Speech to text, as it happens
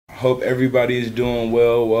Hope everybody is doing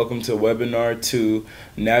well. Welcome to webinar 2,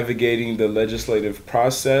 Navigating the Legislative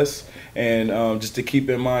Process. And just to keep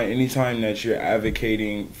in mind, anytime that you're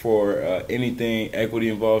advocating for anything equity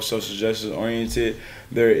involved, social justice oriented,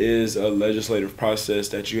 there is a legislative process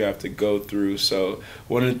that you have to go through. So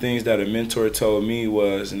one of the things that a mentor told me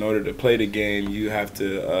was, in order to play the game, you have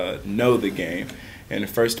to know the game. And the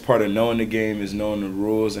first part of knowing the game is knowing the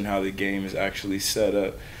rules and how the game is actually set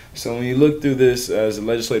up. So when you look through this as a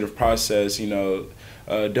legislative process, don't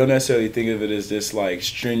necessarily think of it as this like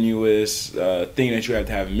strenuous thing that you have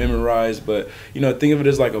to have memorized, but think of it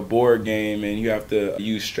as like a board game, and you have to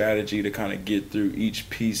use strategy to kind of get through each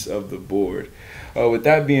piece of the board. With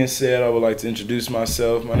that being said, I would like to introduce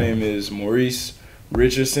myself. My name is Morrise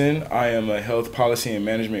Richardson. I am a health policy and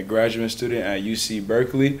management graduate student at UC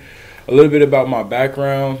Berkeley. A little bit about my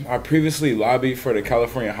background. I previously lobbied for the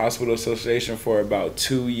California Hospital Association for about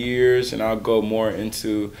 2 years, and I'll go more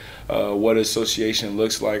into what association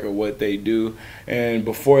looks like or what they do. And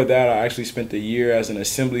before that, I actually spent a year as an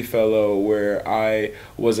Assembly Fellow where I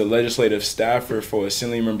was a legislative staffer for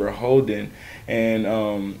Assemblymember Holden, and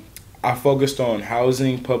I focused on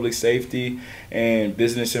housing, public safety, and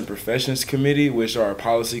business and professions committee, which are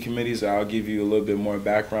policy committees that I'll give you a little bit more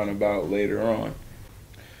background about later on.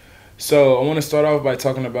 So I want to start off by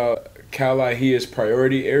talking about Cal-IHEA's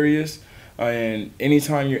priority areas. And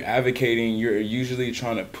anytime you're advocating, you're usually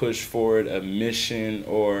trying to push forward a mission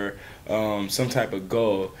or some type of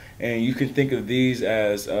goal. And you can think of these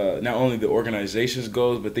as not only the organization's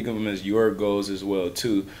goals, but think of them as your goals as well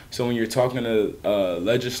too. So when you're talking to a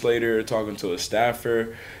legislator, talking to a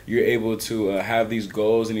staffer, you're able to have these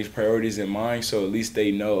goals and these priorities in mind, so at least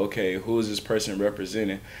they know, okay, who is this person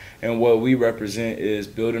representing? And what we represent is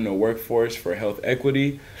building a workforce for health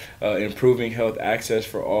equity, improving health access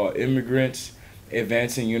for all immigrants,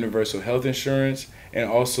 advancing universal health insurance, and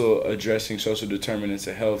also addressing social determinants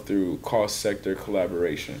of health through cross-sector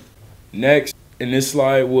collaboration. Next, in this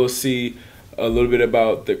slide, we'll see a little bit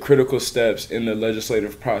about the critical steps in the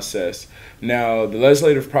legislative process. Now, the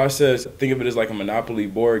legislative process, think of it as like a Monopoly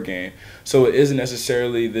board game. So it isn't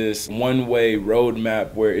necessarily this one-way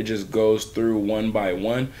roadmap where it just goes through one by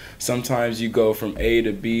one. Sometimes you go from A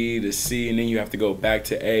to B to C, and then you have to go back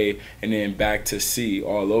to A and then back to C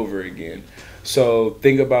all over again. So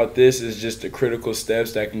think about this as just the critical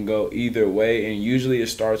steps that can go either way, and usually it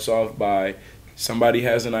starts off by somebody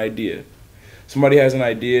has an idea. Somebody has an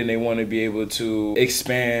idea and they want to be able to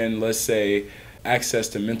expand, let's say, access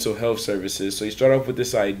to mental health services. So you start off with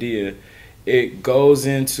this idea. It goes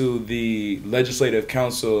into the legislative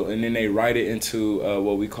council, and then they write it into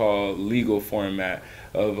what we call legal format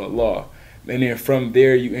of a law. And then from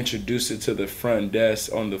there, you introduce it to the front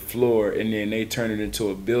desk on the floor, and then they turn it into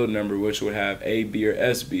a bill number, which would have A, B, or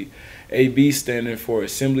SB. AB standing for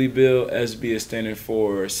Assembly Bill, SB is standing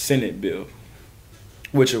for Senate Bill,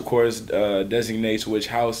 which of course designates which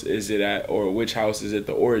house is it at, or which house is at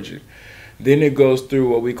the origin. Then it goes through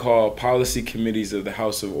what we call policy committees of the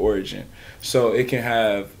House of Origin. So it can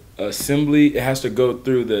have assembly, it has to go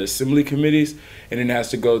through the assembly committees, and then it has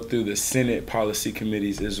to go through the Senate policy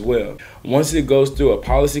committees as well. Once it goes through a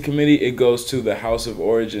policy committee, it goes to the House of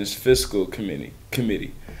Origin's fiscal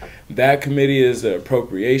committee. That committee is the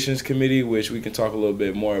Appropriations Committee, which we can talk a little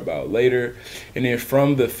bit more about later. And then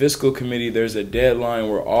from the Fiscal Committee, there's a deadline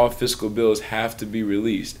where all fiscal bills have to be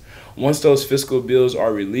released. Once those fiscal bills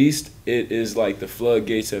are released, it is like the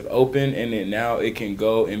floodgates have opened, and then now it can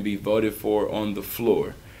go and be voted for on the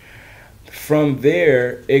floor. From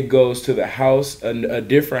there, it goes to the House, a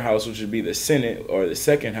different house, which would be the Senate or the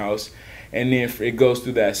second house. And then it goes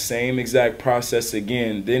through that same exact process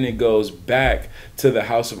again. Then it goes back to the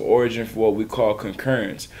House of Origin for what we call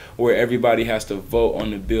concurrence, where everybody has to vote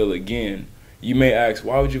on the bill again. You may ask,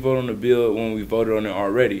 why would you vote on the bill when we voted on it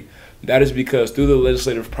already? That is because through the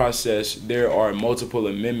legislative process, there are multiple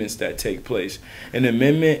amendments that take place. An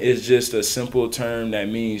amendment is just a simple term that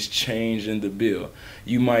means change in the bill.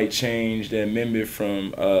 You might change the amendment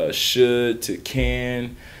from should to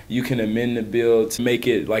can. You can amend the bill to make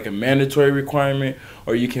it like a mandatory requirement,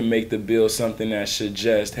 or you can make the bill something that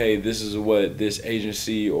suggests, hey, this is what this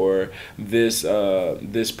agency or this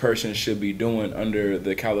person should be doing under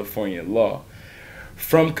the California law.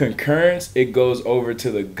 From concurrence, it goes over to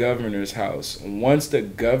the governor's house. Once the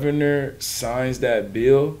governor signs that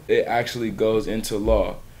bill, it actually goes into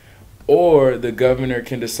law. Or the governor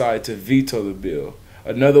can decide to veto the bill.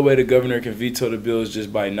 Another way the governor can veto the bill is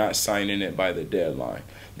just by not signing it by the deadline.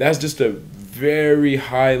 That's just a very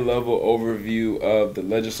high level overview of the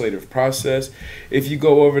legislative process. If you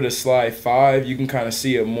go over to slide 5, you can kind of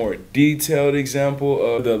see a more detailed example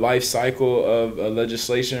of the life cycle of a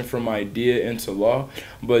legislation from idea into law.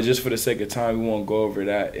 But just for the sake of time, we won't go over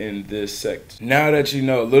that in this section. Now that you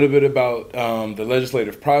know a little bit about the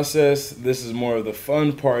legislative process, this is more of the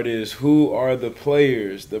fun part, is who are the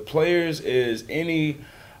players? The players is any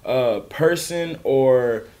person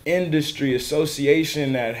or industry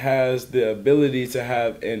association that has the ability to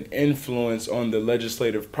have an influence on the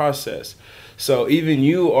legislative process. So even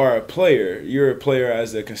you are a player. You're a player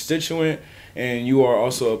as a constituent, and you are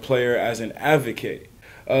also a player as an advocate.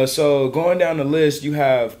 So going down the list, you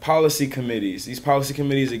have policy committees. These policy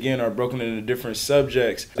committees, again, are broken into different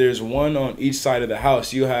subjects. There's one on each side of the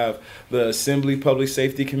House. You have the Assembly Public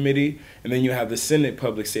Safety Committee, and then you have the Senate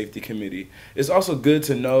Public Safety Committee. It's also good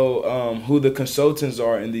to know who the consultants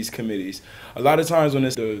are in these committees. A lot of times when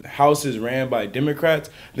the House is ran by Democrats,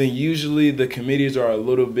 then usually the committees are a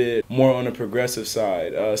little bit more on the progressive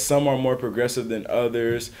side. Some are more progressive than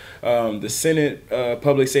others. The Senate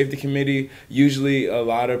Public Safety Committee, usually a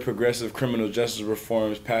lot of progressive criminal justice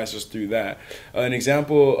reforms passes through that. An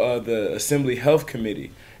example, the Assembly Health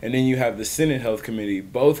Committee, and then you have the Senate Health Committee.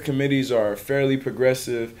 Both committees are fairly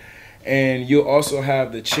progressive. And you'll also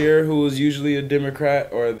have the chair, who is usually a Democrat,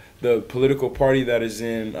 or the political party that is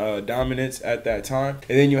in dominance at that time.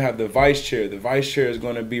 And then you have the vice chair. The vice chair is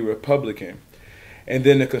going to be Republican. And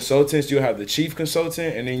then the consultants, you'll have the chief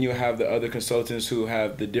consultant, and then you'll have the other consultants who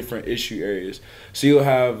have the different issue areas. So you'll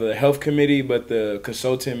have the health committee, but the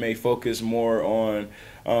consultant may focus more on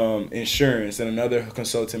insurance, and another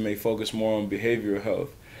consultant may focus more on behavioral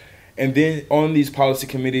health. And then on these policy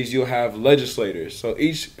committees, you'll have legislators. So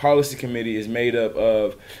each policy committee is made up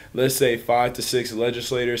of, let's say, 5 to 6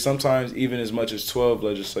 legislators, sometimes even as much as 12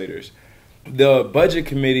 legislators. The budget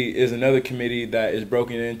committee is another committee that is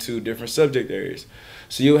broken into different subject areas.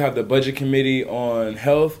 So you'll have the budget committee on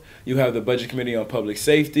health, you have the budget committee on public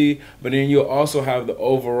safety, but then you'll also have the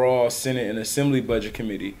overall Senate and Assembly budget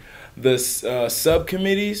committee. The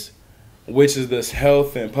subcommittees, which is this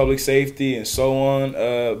health and public safety and so on,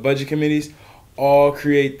 budget committees, all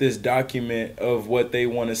create this document of what they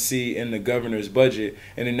want to see in the governor's budget.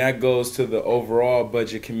 And then that goes to the overall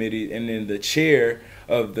budget committee, and then the chair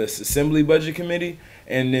of the Assembly Budget Committee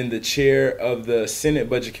and then the chair of the Senate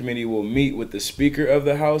Budget Committee will meet with the Speaker of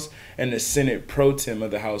the House and the Senate Pro Tem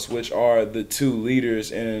of the House, which are the two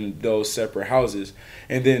leaders in those separate houses.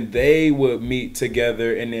 And then they would meet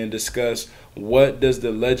together and then discuss what does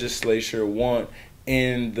the legislature want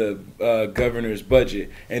in the governor's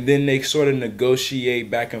budget. And then they sort of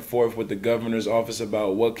negotiate back and forth with the governor's office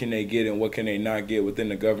about what can they get and what can they not get within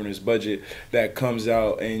the governor's budget that comes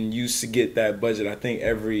out, and you get that budget, I think,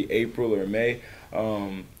 every April or May.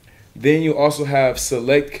 Then you also have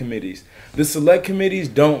select committees. The select committees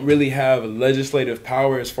don't really have legislative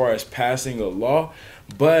power as far as passing a law,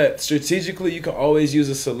 but strategically you can always use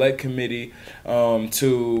a select committee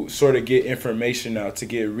to sort of get information out, to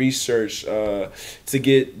get research, to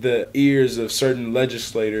get the ears of certain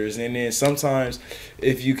legislators. And then sometimes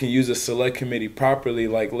if you can use a select committee properly,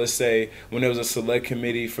 like let's say when there was a select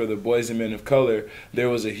committee for the Boys and Men of Color, there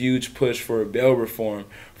was a huge push for bail reform.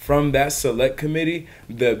 From that select committee,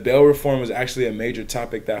 the bail reform was actually a major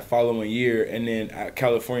topic that following year, and then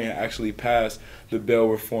California actually passed the bail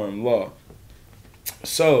reform law.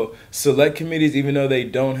 So select committees, even though they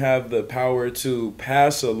don't have the power to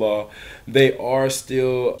pass a law, they are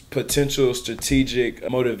still potential strategic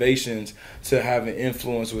motivations to have an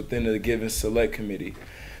influence within a given select committee.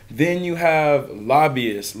 Then you have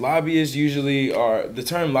lobbyists. Lobbyists usually are, the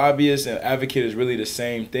term lobbyist and advocate is really the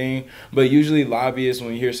same thing, but usually lobbyists,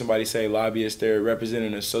 when you hear somebody say lobbyist, they're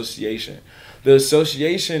representing an association. The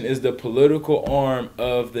association is the political arm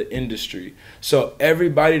of the industry. So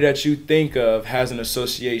everybody that you think of has an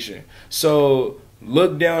association. So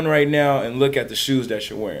look down right now and look at the shoes that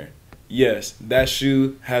you're wearing. Yes, that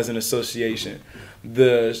shoe has an association.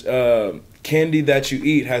 The candy that you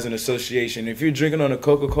eat has an association. If you're drinking on a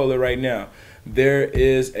Coca-Cola right now, there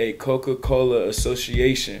is a Coca-Cola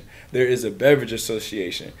association. There is a beverage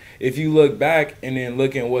association. If you look back and then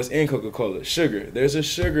look at what's in Coca-Cola, sugar, there's a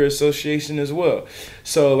sugar association as well.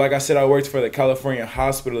 So like I said, I worked for the California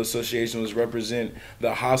Hospital Association, which represent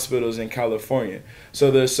the hospitals in California.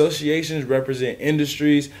 So the associations represent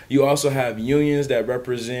industries. You also have unions that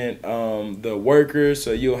represent the workers.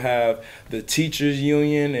 So you'll have the teachers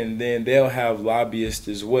union, and then they'll have lobbyists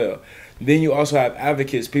as well. Then you also have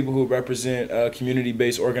advocates, people who represent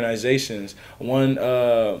community-based organizations. One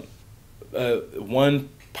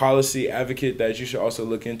policy advocate that you should also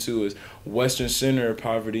look into is Western Center of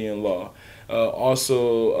Poverty and Law.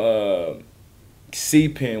 Also,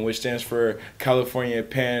 CPEN, which stands for California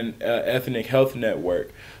Pan Ethnic Health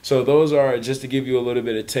Network. So those are just to give you a little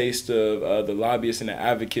bit of taste of the lobbyists and the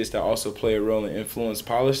advocates that also play a role in influence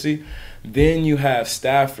policy. Then you have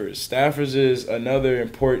staffers. Staffers is another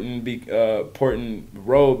important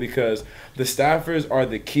role because the staffers are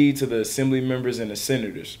the key to the assembly members and the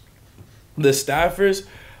senators. The staffers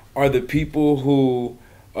are the people who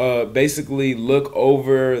basically look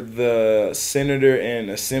over the senator and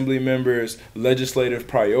assembly members' legislative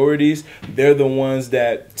priorities. They're the ones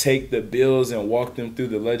that take the bills and walk them through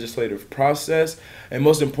the legislative process. And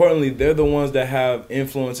most importantly, they're the ones that have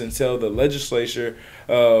influence and tell the legislator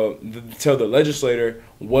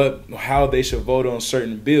how they should vote on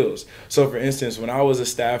certain bills. So for instance, when I was a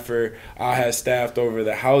staffer, I had staffed over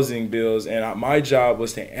the housing bills, and my job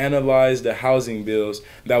was to analyze the housing bills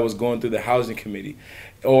that was going through the housing committee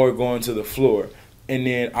or going to the floor. And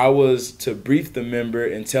then I was to brief the member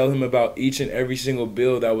and tell him about each and every single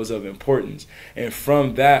bill that was of importance. And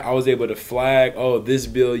from that, I was able to flag, oh, this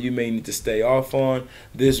bill you may need to stay off on.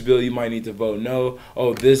 This bill you might need to vote no.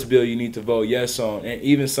 Oh, this bill you need to vote yes on. And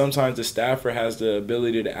even sometimes the staffer has the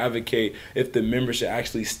ability to advocate if the member should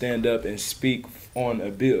actually stand up and speak on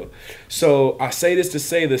a bill. So I say this to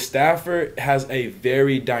say the staffer has a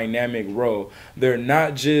very dynamic role. They're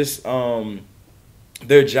not just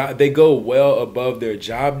their job, they go well above their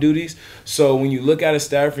job duties. So when you look at a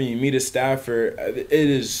staffer and you meet a staffer, it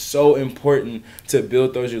is so important to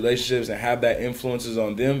build those relationships and have that influences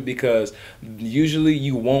on them, because usually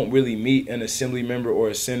you won't really meet an assembly member or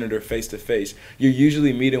a senator face to face. You're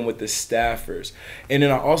usually meeting with the staffers. And then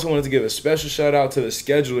I also wanted to give a special shout out to the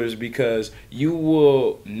schedulers, because you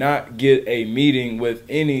will not get a meeting with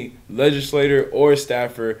any legislator or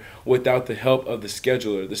staffer without the help of the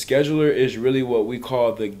scheduler. The scheduler is really what we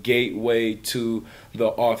call the gateway to the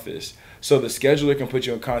office. So the scheduler can put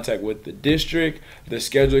you in contact with the district. The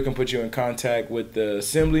scheduler can put you in contact with the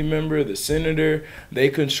assembly member, the senator. They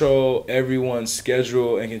control everyone's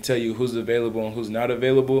schedule and can tell you who's available and who's not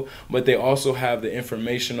available. But they also have the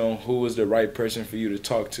information on who is the right person for you to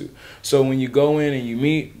talk to. So when you go in and you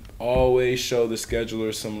meet, always show the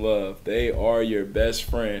scheduler some love. They are your best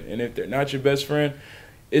friend. And if they're not your best friend,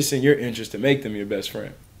 it's in your interest to make them your best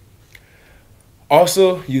friend.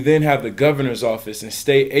 Also, you then have the governor's office and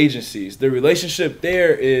state agencies. The relationship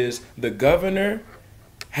there is the governor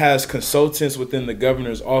has consultants within the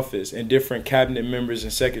governor's office and different cabinet members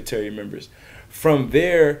and secretary members. From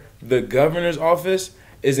there, the governor's office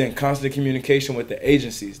is in constant communication with the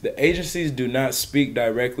agencies. The agencies do not speak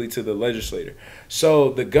directly to the legislator.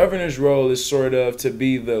 So the governor's role is sort of to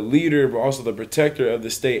be the leader, but also the protector of the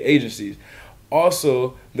state agencies.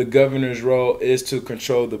 Also, the governor's role is to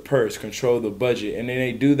control the purse, control the budget. And then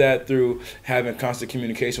they do that through having constant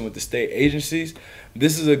communication with the state agencies.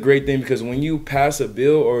 This is a great thing because when you pass a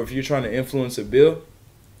bill or if you're trying to influence a bill,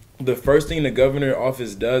 the first thing the governor's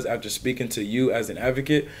office does after speaking to you as an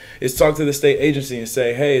advocate is talk to the state agency and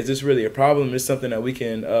say, hey, is this really a problem? Is this something that we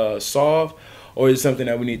can solve? Or is it something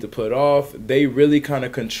that we need to put off? They really kind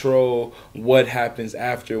of control what happens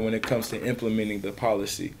after when it comes to implementing the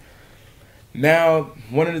policy. Now,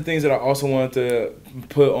 one of the things that I also wanted to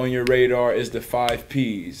put on your radar is the 5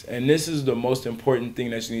 Ps. And this is the most important thing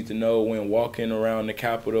that you need to know when walking around the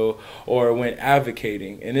Capitol or when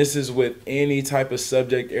advocating. And this is with any type of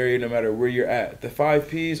subject area, no matter where you're at. The 5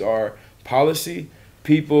 Ps are policy,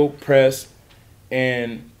 people, press,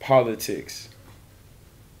 and politics.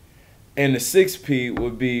 And the 6th P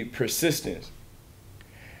would be persistence.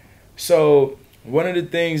 So one of the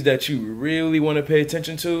things that you really want to pay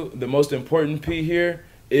attention to, the most important P here,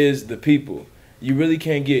 is the people. You really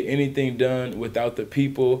can't get anything done without the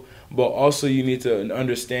people, but also you need to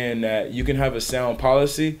understand that you can have a sound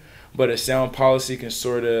policy, but a sound policy can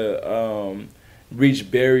sort of reach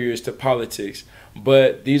barriers to politics.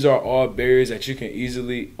 But these are all barriers that you can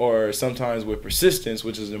easily, or sometimes with persistence,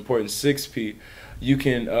 which is an important 6 P, you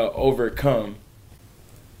can overcome.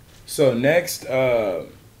 So next,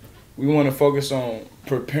 we want to focus on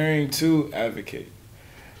preparing to advocate.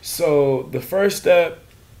 So the first step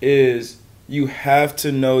is you have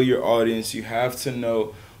to know your audience. You have to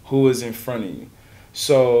know who is in front of you.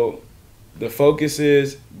 So the focus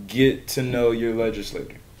is get to know your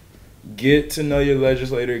legislator. Get to know your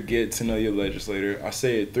legislator. Get to know your legislator. I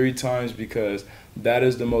say it 3 times because that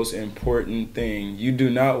is the most important thing. You do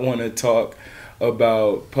not want to talk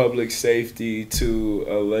about public safety to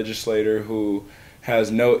a legislator who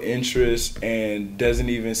has no interest and doesn't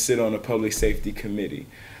even sit on a public safety committee.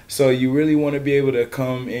 So you really want to be able to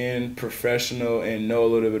come in professional and know a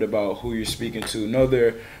little bit about who you're speaking to, know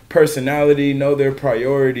their personality, know their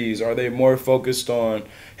priorities. Are they more focused on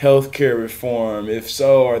healthcare reform? If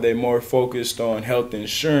so, are they more focused on health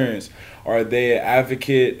insurance? Are they an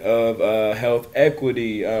advocate of health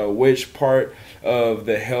equity? Which part of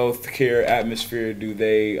the healthcare atmosphere do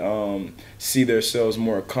they see themselves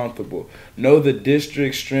more comfortable? Know the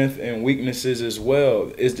district's strengths and weaknesses as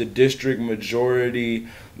well. Is the district majority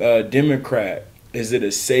Democrat? Is it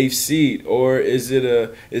a safe seat, or is it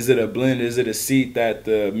a blend? Is it a seat that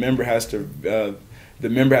the member has to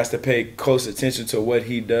pay close attention to what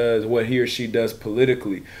he or she does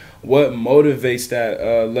politically? What motivates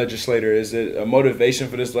that legislator? Is it a motivation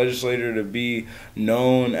for this legislator to be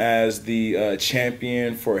known as the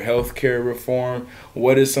champion for healthcare reform?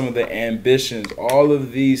 What is some of the ambitions? All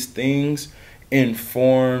of these things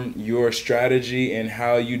inform your strategy and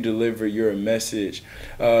how you deliver your message.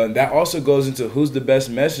 That also goes into who's the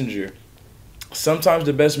best messenger. Sometimes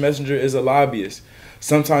the best messenger is a lobbyist.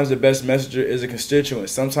 Sometimes the best messenger is a constituent.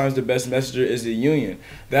 Sometimes the best messenger is the union.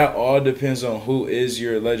 That all depends on who is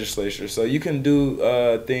your legislature. So you can do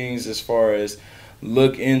things as far as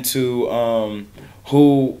look into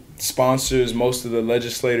who sponsors most of the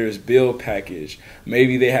legislators' bill package.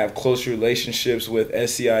 Maybe they have close relationships with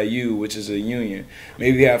SEIU, which is a union.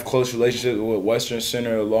 Maybe they have close relationships with Western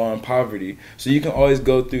Center of Law and Poverty. So you can always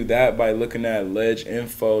go through that by looking at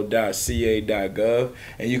leginfo.ca.gov,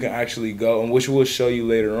 and you can actually go, and which we'll show you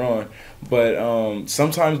later on. But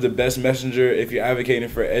sometimes the best messenger, if you're advocating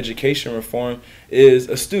for education reform, is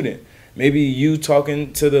a student. Maybe you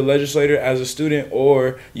talking to the legislator as a student,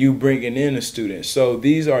 or you bringing in a student. So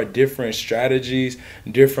these are different strategies,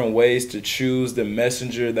 different ways to choose the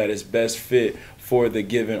messenger that is best fit for the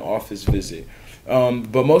given office visit.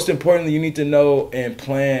 But most importantly, you need to know and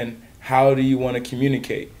plan, how do you want to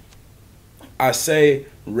communicate? I say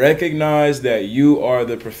recognize that you are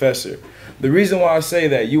the professor. The reason why I say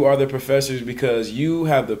that you are the professor is because you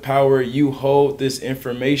have the power, you hold this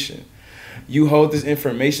information. You hold this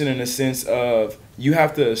information in the sense of you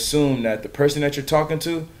have to assume that the person that you're talking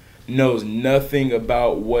to knows nothing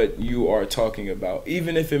about what you are talking about,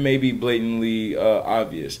 even if it may be blatantly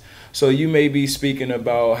obvious. So you may be speaking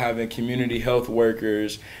about having community health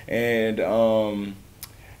workers and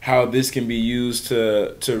how this can be used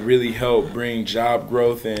to really help bring job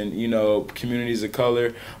growth in, communities of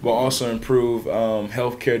color, but also improve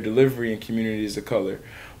healthcare delivery in communities of color.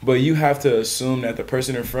 But you have to assume that the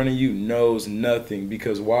person in front of you knows nothing,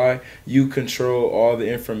 because why? You control all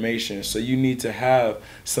the information. So you need to have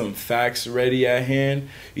some facts ready at hand.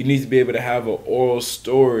 You need to be able to have an oral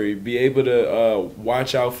story, be able to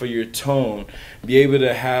watch out for your tone, be able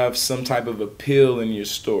to have some type of appeal in your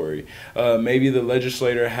story. Maybe the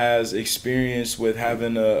legislator has experience with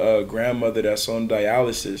having a grandmother that's on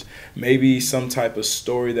dialysis. Maybe some type of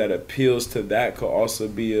story that appeals to that could also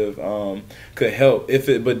be could help.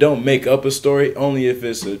 But don't make up a story, only if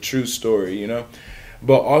it's a true story,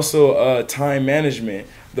 But also time management.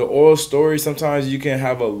 The oral story, sometimes you can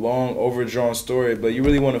have a long, overdrawn story, but you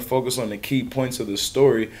really want to focus on the key points of the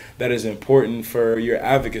story that is important for your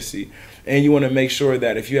advocacy. And you want to make sure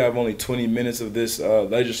that if you have only 20 minutes of this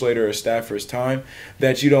legislator or staffer's time,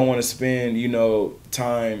 that you don't want to spend,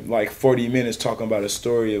 time like 40 minutes talking about a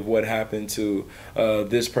story of what happened to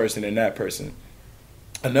this person and that person.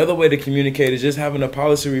 Another way to communicate is just having a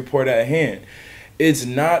policy report at hand. It's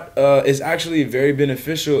actually very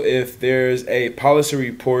beneficial if there's a policy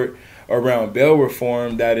report around bail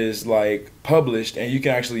reform that is like published, and you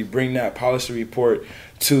can actually bring that policy report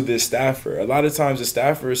to the staffer. A lot of times the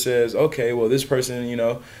staffer says, okay, well, this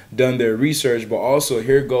person, done their research, but also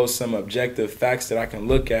here goes some objective facts that I can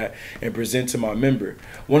look at and present to my member.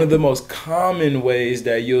 One of the most common ways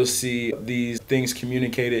that you'll see these things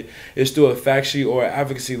communicated is through a fact sheet or an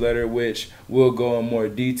advocacy letter, which we'll go in more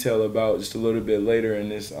detail about just a little bit later in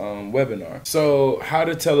this webinar. So how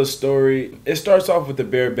to tell a story. It starts off with the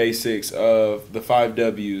bare basics of the 5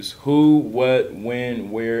 W's: who, what,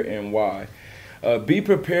 when, where, and why. Be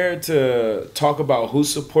prepared to talk about who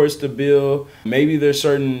supports the bill. Maybe there's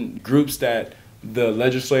certain groups that the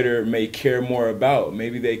legislator may care more about.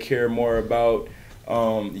 Maybe they care more about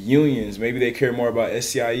unions. Maybe they care more about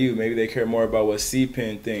SEIU. Maybe they care more about what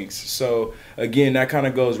CPEN thinks. So again, that kind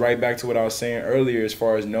of goes right back to what I was saying earlier as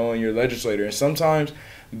far as knowing your legislator. And sometimes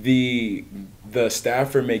the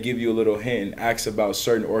staffer may give you a little hint and ask about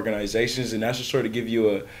certain organizations, and that's just sort of give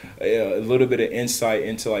you a little bit of insight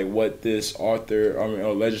into like what this author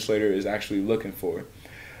or legislator is actually looking for.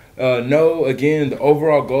 Again, the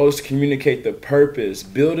overall goal is to communicate the purpose,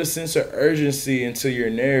 build a sense of urgency into your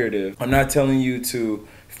narrative. I'm not telling you to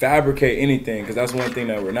fabricate anything, because that's one thing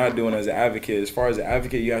that we're not doing as an advocate. As far as an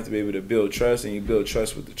advocate, you have to be able to build trust, and you build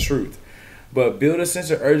trust with the truth. But build a sense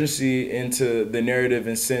of urgency into the narrative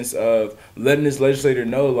in sense of letting this legislator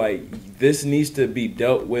know, like, this needs to be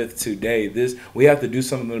dealt with today. We have to do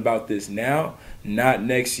something about this now, not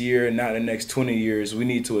next year, not in the next 20 years. We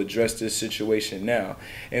need to address this situation now.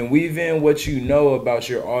 And weave in what you know about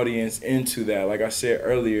your audience into that. Like I said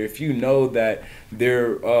earlier, if you know that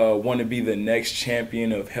they want to be the next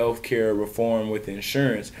champion of healthcare reform with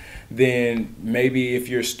insurance, then maybe if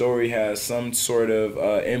your story has some sort of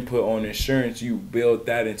input on insurance, you build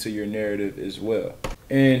that into your narrative as well.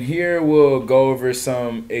 And here we'll go over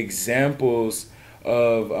some examples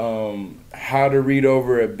of how to read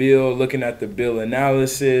over a bill, looking at the bill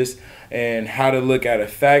analysis, and how to look at a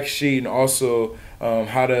fact sheet, and also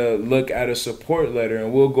how to look at a support letter.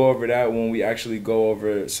 And we'll go over that when we actually go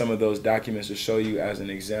over some of those documents to show you as an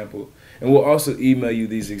example. And we'll also email you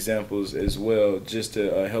these examples as well, just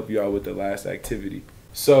to help you out with the last activity.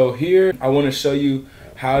 So here I want to show you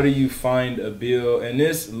how do you find a bill. And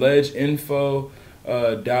this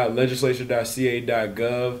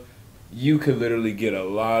leginfo.legislature.ca.gov, you could literally get a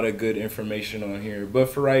lot of good information on here. But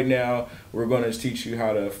for right now, we're going to teach you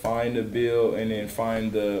how to find a bill and then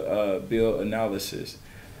find the bill analysis.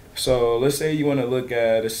 So let's say you want to look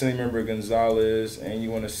at Assemblymember Gonzalez and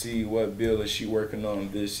you want to see what bill is she working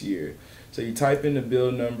on this year. So you type in the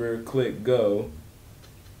bill number, click go.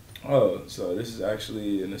 Oh, so this is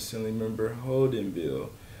actually an Assemblymember Holden bill.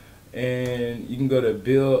 And you can go to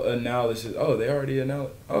bill analysis. Oh, they already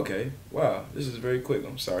announced. Okay, wow, this is very quick.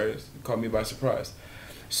 I'm sorry, it caught me by surprise.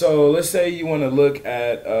 So let's say you want to look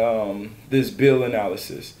at this bill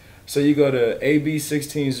analysis. So you go to AB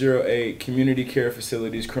 1608, Community Care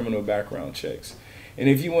Facilities Criminal Background Checks. And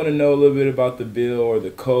if you want to know a little bit about the bill or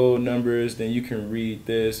the code numbers, then you can read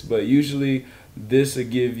this. But usually this will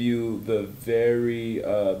give you the very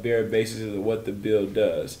bare basis of what the bill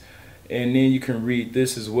does. And then you can read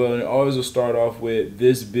this as well. And it always will start off with,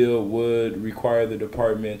 this bill would require the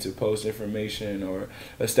department to post information or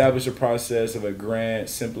establish a process of a grant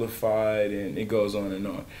simplified, and it goes on and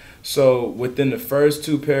on. So within the first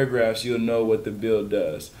two paragraphs, you'll know what the bill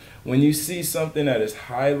does. When you see something that is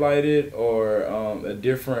highlighted or a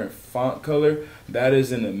different font color, that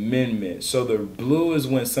is an amendment. So the blue is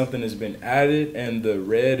when something has been added, and the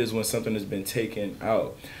red is when something has been taken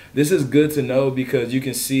out. This is good to know because you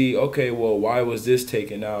can see, okay, well, why was this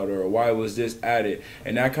taken out or why was this added?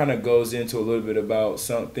 And that kind of goes into a little bit about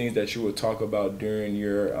some things that you will talk about during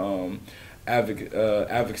your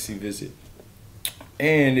advocacy visit.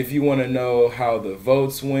 And if you want to know how the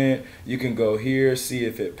votes went, you can go here, see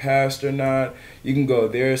if it passed or not. You can go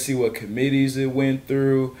there, see what committees it went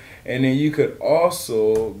through. And then you could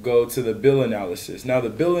also go to the bill analysis. Now, the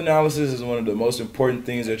bill analysis is one of the most important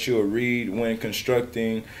things that you'll read when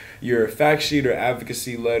constructing your fact sheet or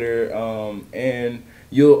advocacy letter. And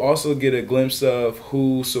you'll also get a glimpse of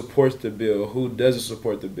who supports the bill, who doesn't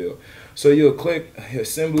support the bill. So you'll click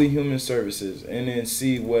Assembly Human Services and then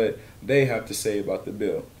see what they have to say about the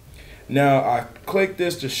bill. Now, I click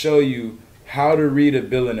this to show you how to read a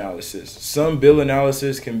bill analysis. Some bill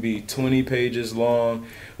analysis can be 20 pages long.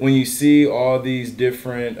 When you see all these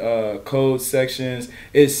different code sections,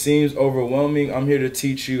 it seems overwhelming. I'm here to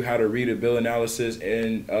teach you how to read a bill analysis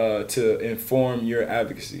and to inform your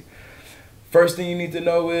advocacy. First thing you need to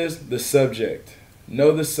know is the subject.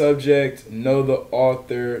 Know the subject, know the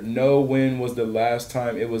author, know when was the last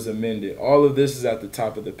time it was amended. All of this is at the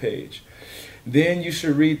top of the page. Then you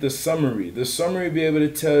should read the summary. The summary will be able to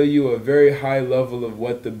tell you a very high level of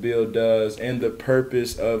what the bill does and the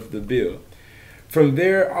purpose of the bill. From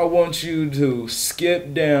there, I want you to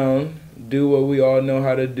skip down, do what we all know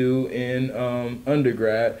how to do in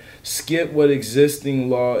undergrad. Skip what existing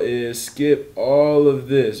law is. Skip all of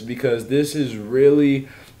this because this is really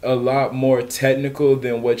a lot more technical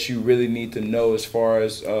than what you really need to know as far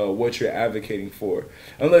as what you're advocating for.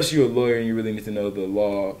 Unless you're a lawyer and you really need to know the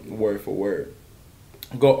law word for word.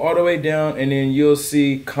 Go all the way down and then you'll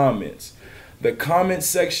see comments. The comment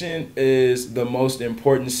section is the most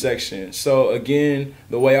important section. So again,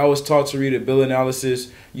 the way I was taught to read a bill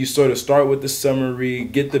analysis, you sort of start with the summary,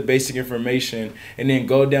 get the basic information, and then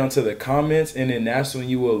go down to the comments, and then that's when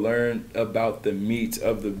you will learn about the meat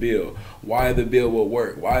of the bill, why the bill will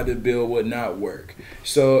work, why the bill would not work.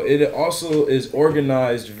 So it also is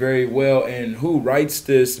organized very well, and who writes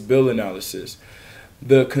this bill analysis?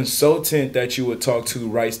 The consultant that you would talk to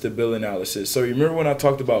writes the bill analysis. So remember when I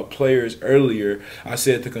talked about players earlier, I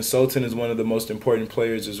said the consultant is one of the most important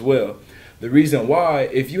players as well. The reason why,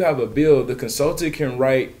 if you have a bill, the consultant can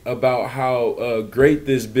write about how great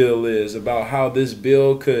this bill is, about how this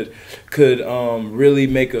bill could really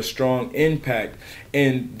make a strong impact.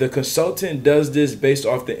 And the consultant does this based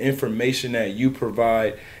off the information that you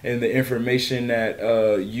provide and the information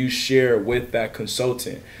that you share with that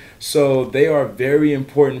consultant. So they are very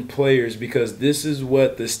important players because this is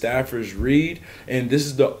what the staffers read, and this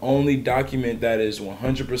is the only document that is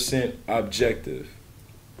 100% objective.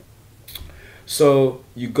 So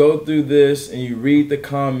you go through this and you read the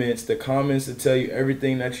comments. The comments will tell you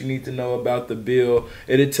everything that you need to know about the bill.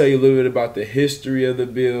 It'll tell you a little bit about the history of the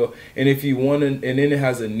bill. And if you want to, and then it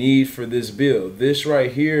has a need for this bill. This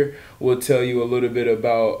right here will tell you a little bit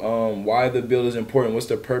about why the bill is important. What's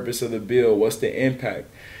the purpose of the bill? What's the impact?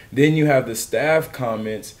 Then you have the staff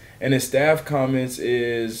comments. And the staff comments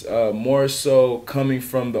is more so coming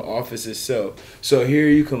from the office itself. So here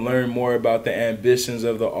you can learn more about the ambitions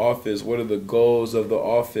of the office. What are the goals of the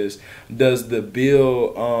office? Does the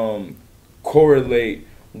bill correlate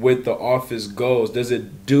with the office goals? Does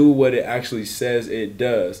it do what it actually says it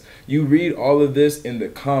does? You read all of this in the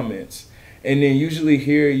comments. And then usually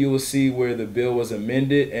here you will see where the bill was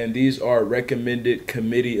amended, and these are recommended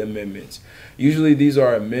committee amendments. Usually these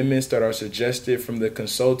are amendments that are suggested from the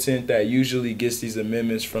consultant that usually gets these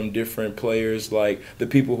amendments from different players, like the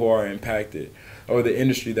people who are impacted or the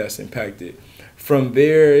industry that's impacted. From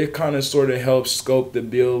there, it kind of sort of helps scope the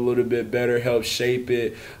bill a little bit better, helps shape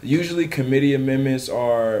it. Usually committee amendments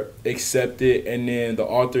are accepted, and then the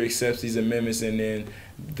author accepts these amendments, and then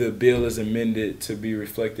the bill is amended to be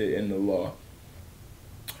reflected in the law.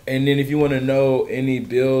 And then if you want to know any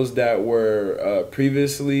bills that were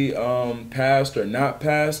previously passed or not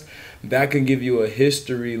passed, that can give you a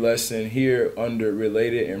history lesson here under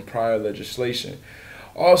related and prior legislation.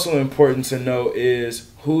 Also important to know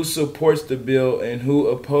is who supports the bill and who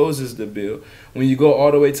opposes the bill. When you go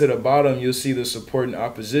all the way to the bottom, you'll see the support and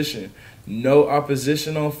opposition. No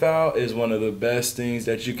opposition on file is one of the best things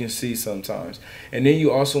that you can see sometimes. And then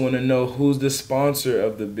you also want to know who's the sponsor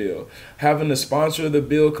of the bill. Having the sponsor of the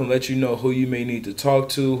bill can let you know who you may need to talk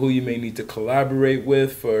to, who you may need to collaborate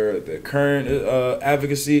with for the current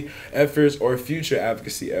advocacy efforts or future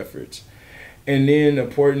advocacy efforts. And then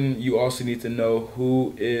important, you also need to know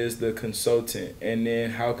who is the consultant, and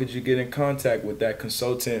then how could you get in contact with that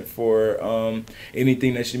consultant for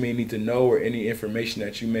anything that you may need to know or any information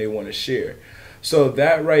that you may want to share. So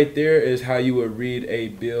that right there is how you would read a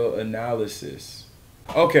bill analysis.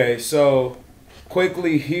 Okay, so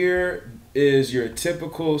quickly, here is your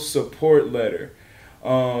typical support letter.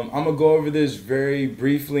 I'm going to go over this very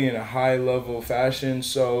briefly in a high-level fashion.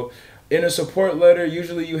 So in a support letter,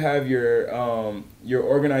 usually you have your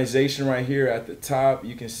organization right here at the top.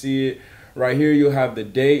 You can see it right here. You'll have the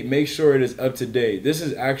date. Make sure it is up to date. This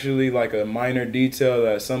is actually like a minor detail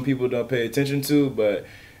that some people don't pay attention to, but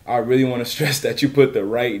I really want to stress that you put the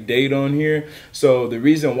right date on here. So the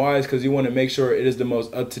reason why is because you want to make sure it is the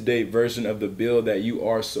most up-to-date version of the bill that you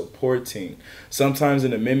are supporting. Sometimes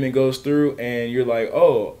an amendment goes through and you're like,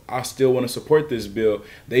 oh, I still want to support this bill.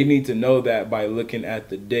 They need to know that by looking at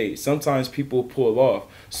the date. Sometimes people pull off.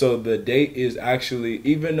 So the date is actually,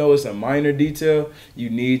 even though it's a minor detail, you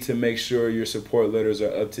need to make sure your support letters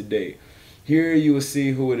are up to date. Here you will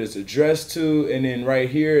see who it is addressed to, and then right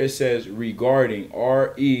here it says regarding,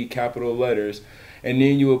 RE, capital letters, and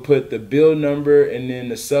then you will put the bill number and then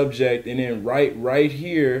the subject, and then right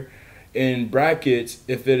here in brackets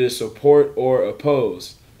if it is support or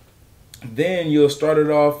oppose. Then you'll start it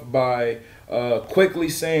off by quickly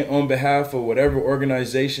saying on behalf of whatever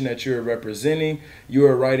organization that you're representing, you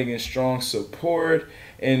are writing in strong support,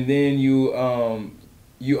 and then you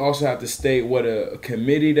also have to state what a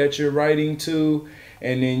committee that you're writing to,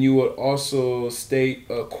 and then you would also state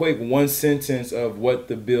a quick one sentence of what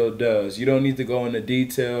the bill does. You don't need to go into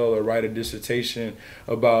detail or write a dissertation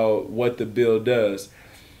about what the bill does.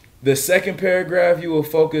 The second paragraph, you will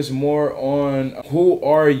focus more on who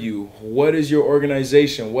are you? What is your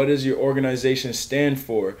organization? What does your organization stand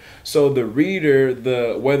for? So the reader,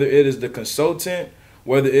 whether it is the consultant,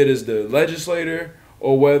 whether it is the legislator,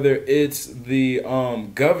 or whether it's the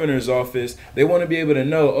governor's office, they want to be able to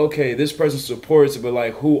know, okay, this person supports, but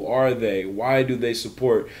like, who are they? Why do they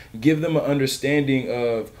support? Give them an understanding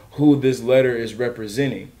of who this letter is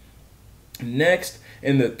representing. Next,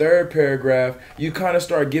 in the third paragraph, you kind of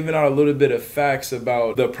start giving out a little bit of facts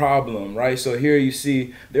about the problem, right? So here you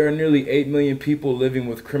see there are nearly 8 million people living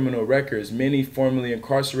with criminal records. Many formerly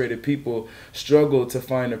incarcerated people struggle to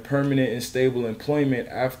find a permanent and stable employment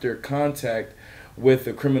after contact with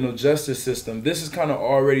the criminal justice system, this is kind of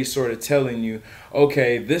already sort of telling you,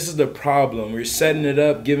 okay, this is the problem. We're setting it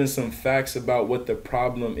up, giving some facts about what the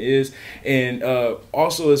problem is, and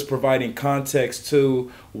also is providing context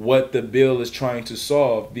to what the bill is trying to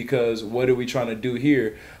solve. Because what are we trying to do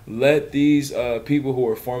here? Let these people who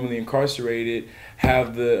are formerly incarcerated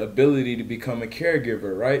have the ability to become a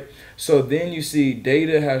caregiver, right? So then you see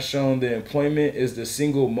data has shown that employment is the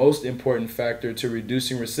single most important factor to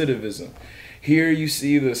reducing recidivism. Here you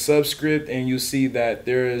see the subscript, and you see that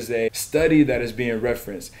there is a study that is being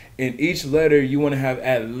referenced. In each letter, you want to have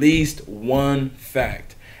at least one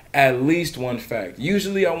fact. At least one fact.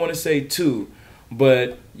 Usually I want to say two,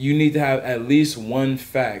 but you need to have at least one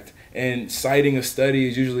fact. And citing a study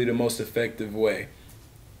is usually the most effective way.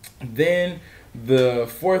 Then the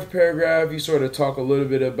fourth paragraph, you sort of talk a little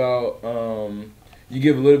bit about, you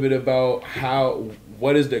give a little bit about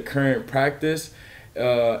what is the current practice,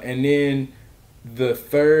 and then the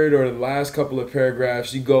third or the last couple of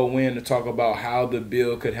paragraphs, you go in to talk about how the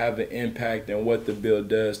bill could have an impact and what the bill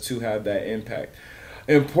does to have that impact.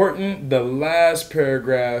 Important, the last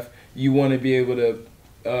paragraph, you want to be able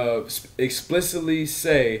to explicitly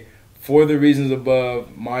say, for the reasons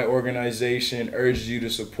above, my organization urges you to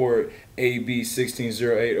support AB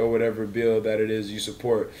 1608 or whatever bill that it is you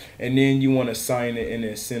support. And then you want to sign it and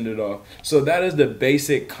then send it off. So that is the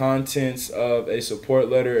basic contents of a support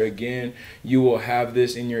letter. Again, you will have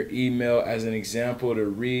this in your email as an example to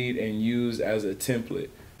read and use as a template.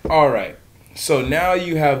 All right. So now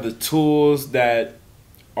you have the tools that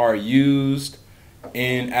are used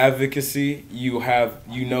in advocacy. You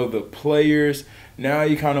know the players. Now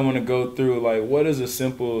you kind of want to go through, like, what does a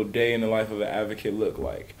simple day in the life of an advocate look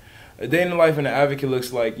like? A day in the life of an advocate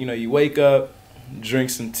looks like, you wake up,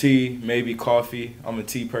 drink some tea, maybe coffee. I'm a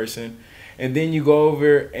tea person. And then you go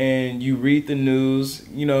over and you read the news,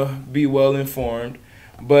 be well informed.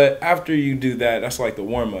 But after you do that, that's like the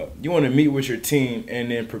warm up. You want to meet with your team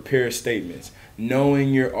and then prepare statements,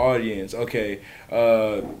 knowing your audience. Okay,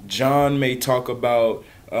 John may talk about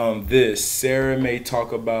this. Sarah may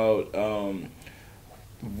talk about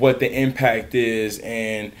what the impact is,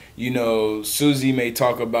 and Susie may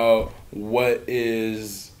talk about what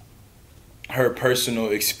is her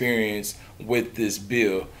personal experience with this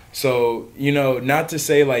bill. So not to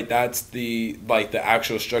say like that's the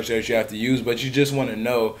actual structure that you have to use, but you just want to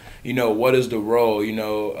know what is the role.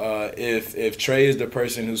 If Trey is the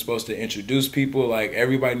person who's supposed to introduce people, like,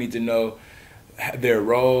 everybody needs to know their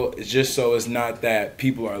role. It's just so it's not that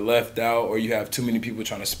people are left out or you have too many people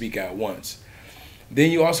trying to speak at once. Then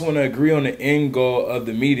you also want to agree on the end goal of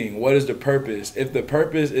the meeting. What is the purpose? If the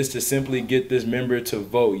purpose is to simply get this member to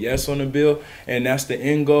vote yes on the bill, and that's the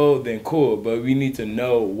end goal, then cool. But we need to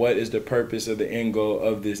know what is the purpose of the end goal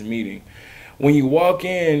of this meeting. When you walk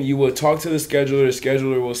in, you will talk to the scheduler. The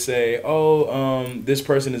scheduler will say, this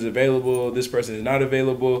person is available, this person is not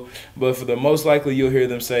available. But for the most likely, you'll hear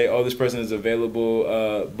them say, this person is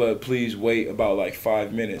available, but please wait about like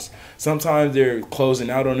 5 minutes. Sometimes they're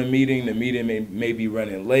closing out on the meeting. The meeting may be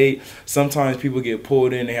running late. Sometimes people get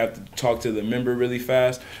pulled in. They have to talk to the member really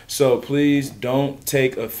fast. So please don't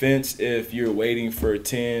take offense if you're waiting for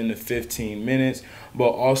 10 to 15 minutes.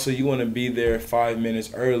 But also you want to be there 5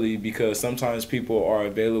 minutes early, because sometimes people are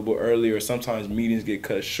available early, or sometimes meetings get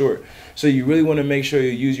cut short. So you really want to make sure you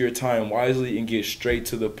use your time wisely and get straight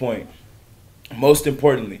to the point. Most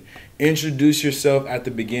importantly, introduce yourself at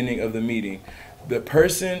the beginning of the meeting.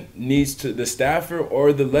 The staffer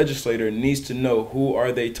or the legislator needs to know, who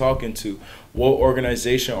are they talking to? What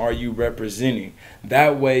organization are you representing?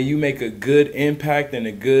 That way you make a good impact and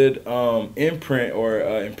a good imprint or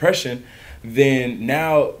impression. Then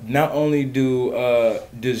now not only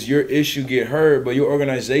does your issue get heard, but your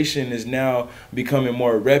organization is now becoming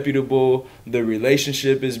more reputable. The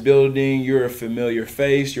relationship is building. You're a familiar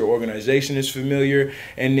face. Your organization is familiar.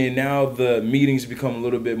 And then now the meetings become a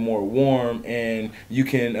little bit more warm, and you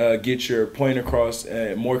can get your point across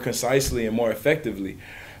more concisely and more effectively.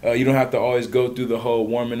 You don't have to always go through the whole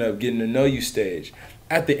warming up, getting to know you stage.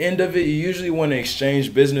 At the end of it, you usually want to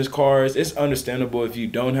exchange business cards. It's understandable if you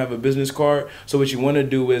don't have a business card. So what you want to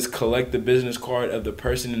do is collect the business card of the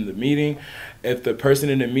person in the meeting. If the person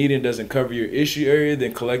in the meeting doesn't cover your issue area,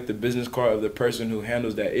 then collect the business card of the person who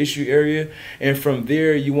handles that issue area. And from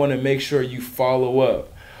there, you want to make sure you follow up.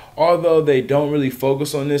 Although they don't really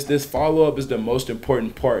focus on this follow-up is the most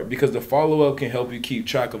important part, because the follow-up can help you keep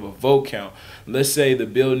track of a vote count. Let's say the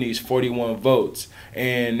bill needs 41 votes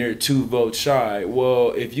and they're 2 votes shy.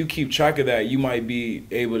 Well, if you keep track of that, you might be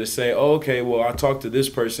able to say, okay, well, I talked to this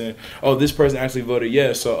person. This person actually voted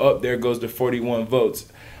yes, so there goes the 41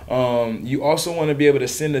 votes. You also want to be able to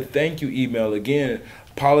send a thank you email. Again,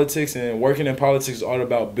 politics and working in politics is all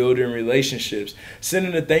about building relationships.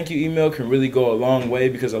 Sending a thank you email can really go a long way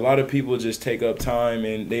because a lot of people just take up time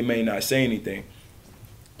and they may not say anything.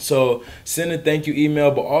 So send a thank you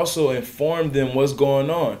email, but also inform them what's going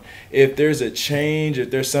on. If there's a change,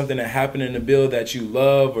 if there's something that happened in the bill that you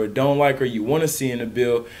love or don't like or you want to see in the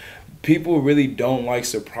bill, people really don't like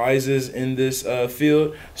surprises in this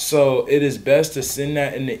field. So it is best to send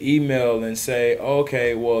that in the email and say,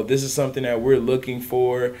 okay, well, this is something that we're looking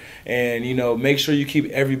for. And, you know, make sure you keep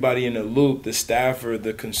everybody in the loop, the staffer,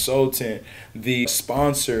 the consultant, the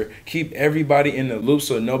sponsor, keep everybody in the loop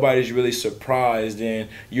so nobody's really surprised and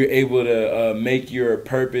you're able to make your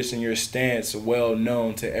purpose and your stance well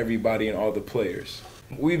known to everybody and all the players.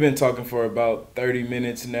 We've been talking for about 30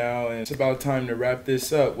 minutes now, and it's about time to wrap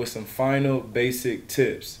this up with some final basic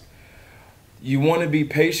tips. You want to be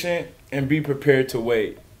patient and be prepared to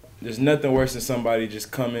wait. There's nothing worse than somebody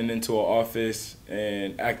just coming into an office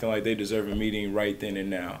and acting like they deserve a meeting right then and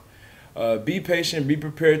now. Be patient, be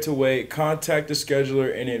prepared to wait, contact the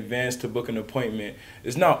scheduler in advance to book an appointment.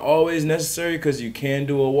 It's not always necessary because you can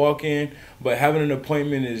do a walk-in, but having an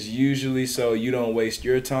appointment is usually so you don't waste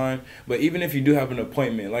your time. But even if you do have an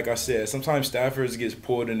appointment, like I said, sometimes staffers get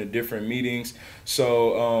pulled into different meetings,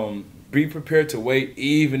 so be prepared to wait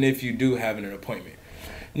even if you do have an appointment.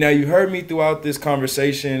 Now, you heard me throughout this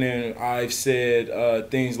conversation, and I've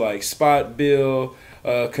said things like spot bill,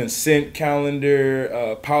 consent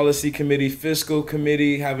calendar, policy committee, fiscal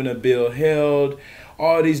committee, having a bill held.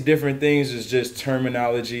 All these different things is just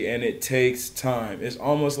terminology, and it takes time. It's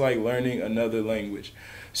almost like learning another language.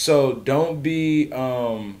 So don't be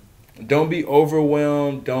overwhelmed.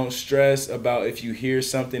 Don't stress about if you hear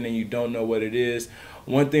something and you don't know what it is.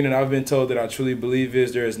 One thing that I've been told that I truly believe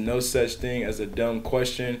is there is no such thing as a dumb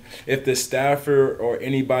question. If the staffer or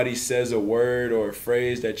anybody says a word or a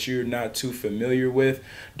phrase that you're not too familiar with,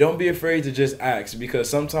 don't be afraid to just ask, because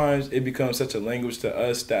sometimes it becomes such a language to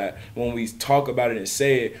us that when we talk about it and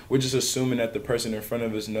say it, we're just assuming that the person in front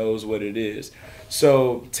of us knows what it is.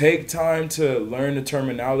 So take time to learn the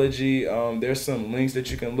terminology. There's some links that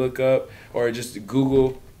you can look up or just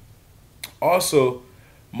Google. Also,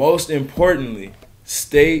 most importantly,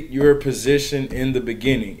 state your position in the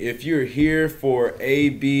beginning. If you're here for A,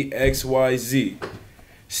 B, X, Y, Z,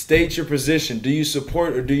 state your position. Do you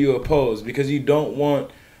support or do you oppose? Because you don't want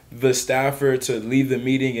the staffer to leave the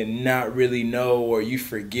meeting and not really know, or you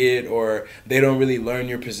forget, or they don't really learn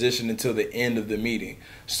your position until the end of the meeting.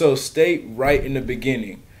 So state right in the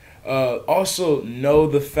beginning. Also, know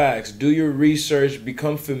the facts. Do your research.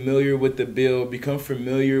 Become familiar with the bill. Become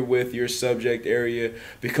familiar with your subject area.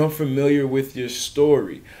 Become familiar with your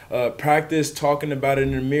story. Practice talking about it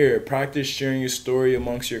in the mirror. Practice sharing your story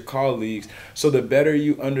amongst your colleagues. So the better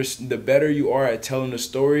the better you are at telling the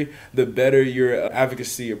story, the better your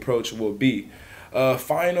advocacy approach will be.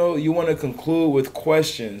 Final, you want to conclude with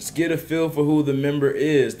questions. Get a feel for who the member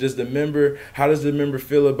is. How does the member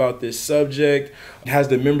feel about this subject? Has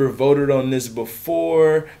the member voted on this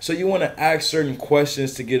before? So you want to ask certain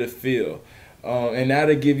questions to get a feel. And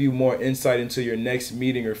that'll give you more insight into your next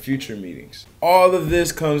meeting or future meetings. All of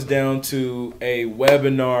this comes down to a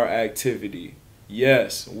webinar activity.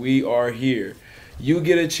 Yes, we are here. You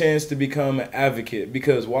get a chance to become an advocate,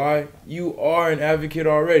 because why? You are an advocate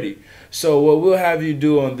already. So what we'll have you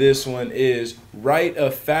do on this one is write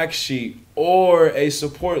a fact sheet or a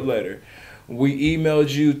support letter. We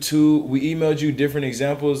emailed you different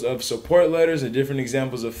examples of support letters and different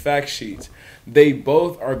examples of fact sheets. They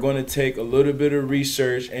both are going to take a little bit of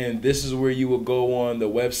research, and this is where you will go on the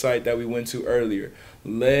website that we went to earlier,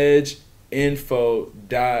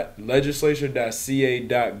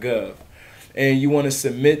 leginfo.legislature.ca.gov. And you want to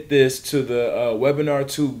submit this to the Webinar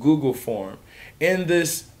 2 Google form. In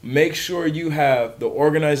this, make sure you have the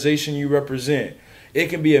organization you represent. It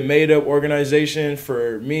can be a made-up organization.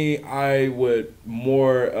 For me, I would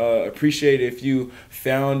more appreciate if you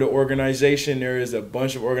found an organization. There is a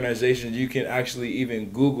bunch of organizations. You can actually even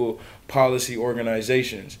Google policy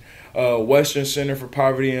organizations. Western Center for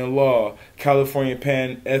Poverty and Law, California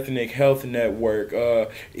Pan-Ethnic Health Network,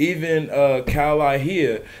 even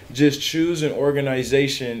Cal-IHEA. Just choose an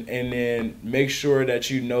organization and then make sure that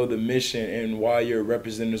you know the mission and why you're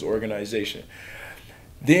representing this organization.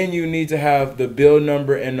 Then you need to have the bill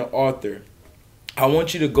number and the author. I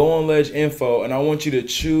want you to go on LegInfo and I want you to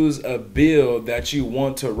choose a bill that you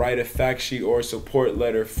want to write a fact sheet or a support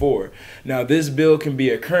letter for. Now, this bill can be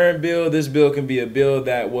a current bill. This bill can be a bill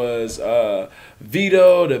that was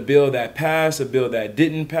vetoed, a bill that passed, a bill that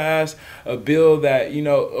didn't pass, a bill that, you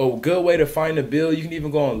know, a good way to find a bill, you can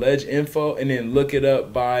even go on Ledge Info and then look it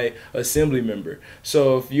up by assembly member.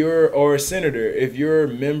 So if you're, or a senator, if you're a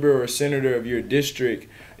member or senator of your district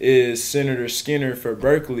is Senator Skinner for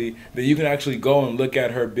Berkeley, then you can actually go and look at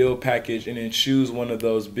her bill package and then choose one of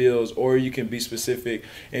those bills, or you can be specific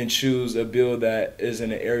and choose a bill that is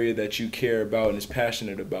in an area that you care about and is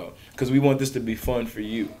passionate about, because we want this to be fun for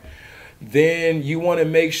you. Then you want to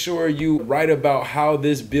make sure you write about how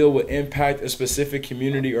this bill will impact a specific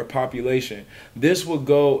community or population. This will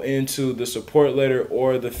go into the support letter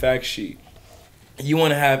or the fact sheet. You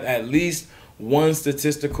want to have at least one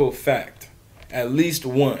statistical fact, at least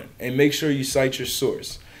one, and make sure you cite your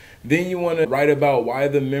source. Then you want to write about why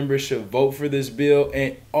the members should vote for this bill,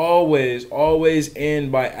 and always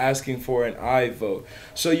end by asking for an aye vote.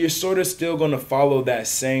 So you're sort of still going to follow that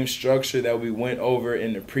same structure that we went over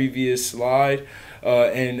in the previous slide.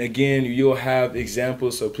 And again, you'll have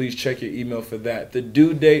examples, so please check your email for that. The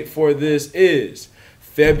due date for this is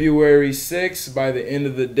February 6th by the end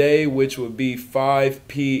of the day, which would be 5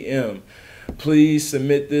 p.m. Please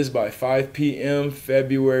submit this by 5 p.m.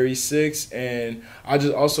 February 6th. And I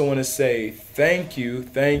just also want to say thank you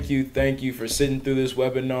for sitting through this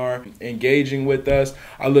webinar, engaging with us.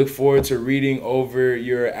 I look forward to reading over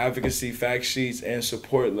your advocacy fact sheets and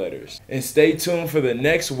support letters. And stay tuned for the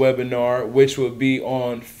next webinar, which will be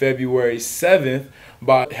on February 7th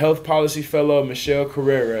by Health Policy Fellow Michelle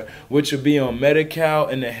Carrera, which will be on Medi-Cal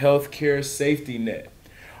and the healthcare safety net.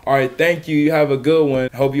 All right, thank you. You have a good one.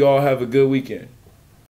 Hope you all have a good weekend.